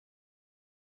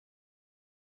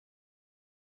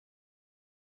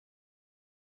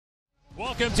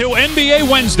Welcome to NBA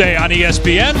Wednesday on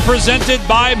ESPN, presented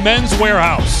by Men's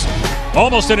Warehouse.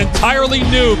 Almost an entirely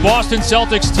new Boston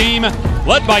Celtics team,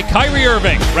 led by Kyrie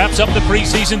Irving, wraps up the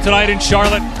preseason tonight in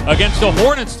Charlotte against the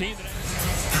Hornets team.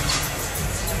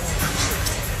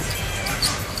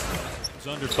 It's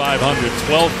under 500,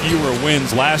 12 fewer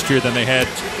wins last year than they had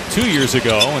 2 years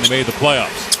ago when they made the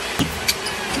playoffs.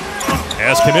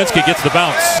 As Kaminsky gets the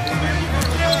bounce.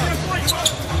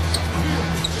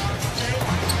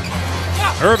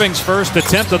 Irving's first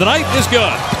attempt of the night is good.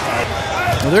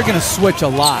 Well, they're going to switch a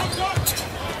lot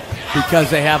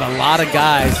because they have a lot of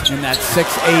guys in that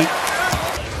 6'8"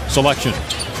 selection.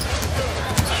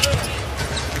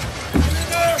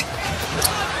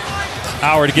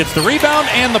 Howard gets the rebound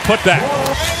and the putback.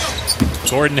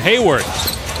 Gordon Hayward,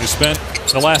 who spent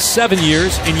the last 7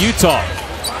 years in Utah.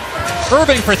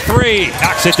 Irving for three,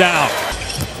 knocks it down.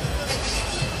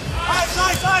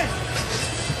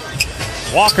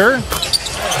 Walker.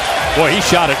 Boy, he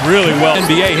shot it really well.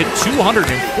 NBA hit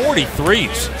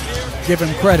 243s. Give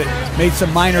him credit. Made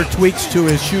some minor tweaks to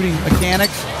his shooting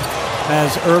mechanics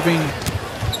as Irving.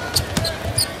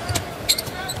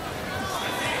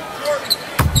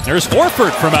 There's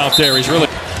Horford from out there. He's really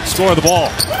scored the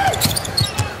ball.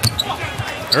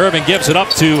 Irving gives it up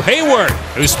to Hayward,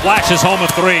 who splashes home a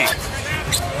three.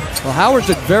 Well, Howard's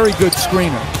a very good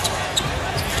screener.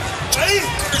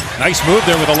 Nice move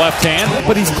there with the left hand.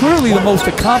 But he's clearly the most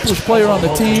accomplished player on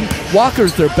the team.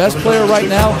 Walker's their best player right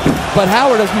now. But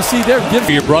Howard, as we see there, gives...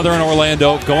 Your brother in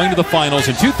Orlando going to the finals.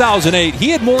 In 2008, he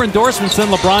had more endorsements than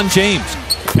LeBron James.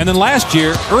 And then last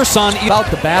year, Ersan... About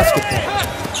the basketball.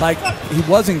 Like, he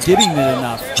wasn't getting it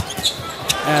enough.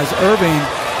 As Irving,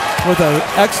 with an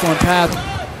excellent pass.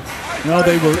 You know,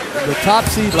 they were the top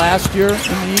seed last year in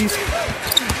the East.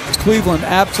 Cleveland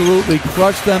absolutely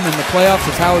crushed them in the playoffs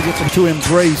as Howard gets them to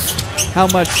embrace how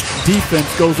much defense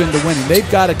goes into winning. They've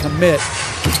got to commit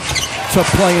to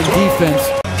playing defense.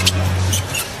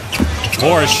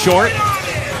 Moore is short,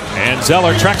 and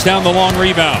Zeller tracks down the long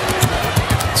rebound.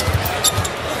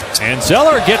 And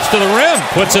Zeller gets to the rim,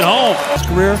 puts it home. His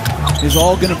career is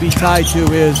all going to be tied to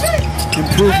his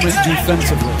improvement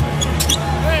defensively.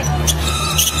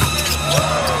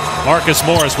 Marcus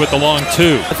Morris with the long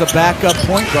two. As a backup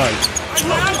point guard.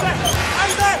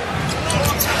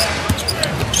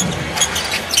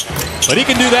 But he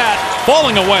can do that,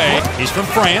 falling away. He's from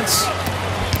France.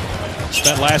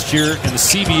 Spent last year in the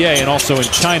CBA and also in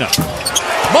China.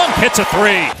 Monk hits a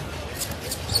three.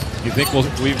 You think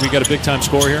we got a big-time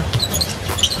score here?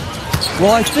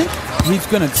 Well, I think he's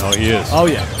going to... Oh, he is. Oh,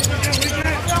 yeah.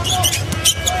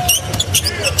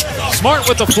 Smart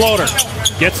with the floater.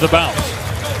 Gets the bounce.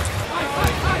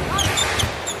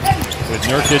 With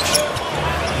Nurkic,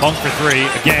 Monk for three,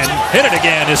 again, hit it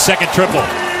again, his second triple.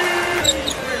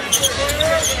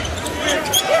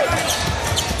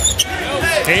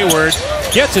 Hayward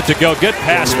gets it to go, good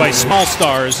pass by small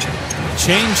stars,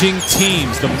 changing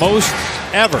teams the most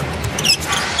ever.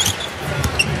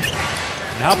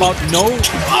 And how about no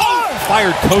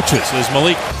fired coaches as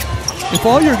Malik? If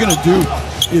all you're going to do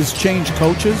is change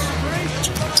coaches,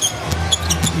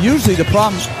 usually the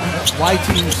problem why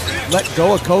teams let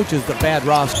go of coaches, the bad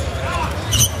roster.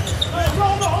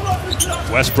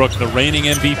 Westbrook, the reigning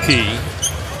MVP.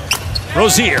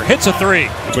 Rozier hits a three.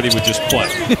 Everybody would just play.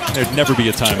 There'd never be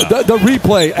a timeout. The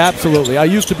replay, absolutely. I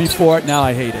used to be for it, now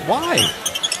I hate it. Why?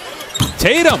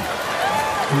 Tatum.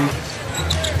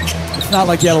 It's not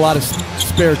like you had a lot of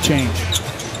spare change.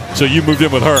 So you moved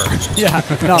in with her. Yeah,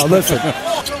 no, listen.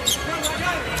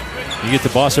 You get to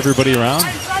boss everybody around,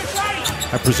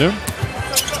 I presume?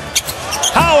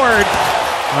 Howard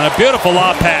on a beautiful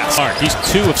lob pass. He's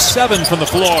 2 of 7 from the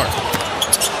floor.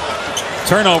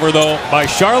 Turnover, though, by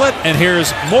Charlotte, and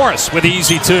here's Morris with the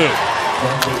easy two.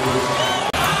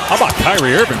 How about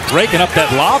Kyrie Irving breaking up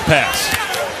that lob pass?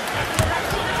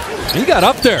 He got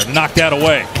up there to knock that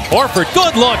away. Horford,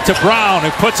 good look to Brown,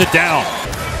 who puts it down.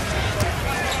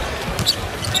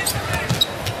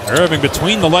 Irving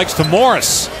between the legs to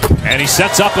Morris, and he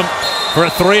sets up him for a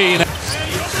three. You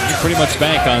pretty much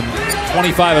bank on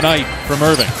 25 a night from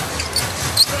Irving.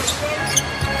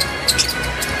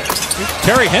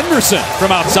 Terry Henderson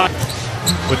from outside.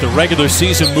 With the regular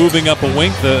season moving up a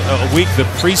week, the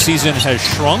preseason has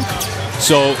shrunk.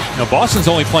 So Boston's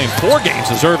only playing 4 games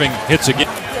as Irving hits again.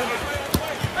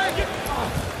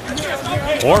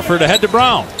 Horford ahead to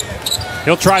Brown.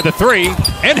 He'll try the three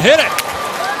and hit it.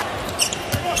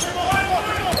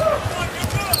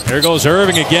 There goes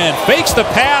Irving again. Fakes the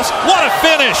pass. What a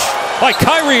finish by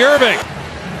Kyrie Irving.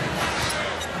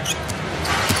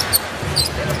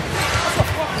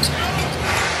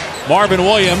 Marvin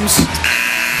Williams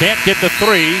can't get the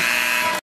three.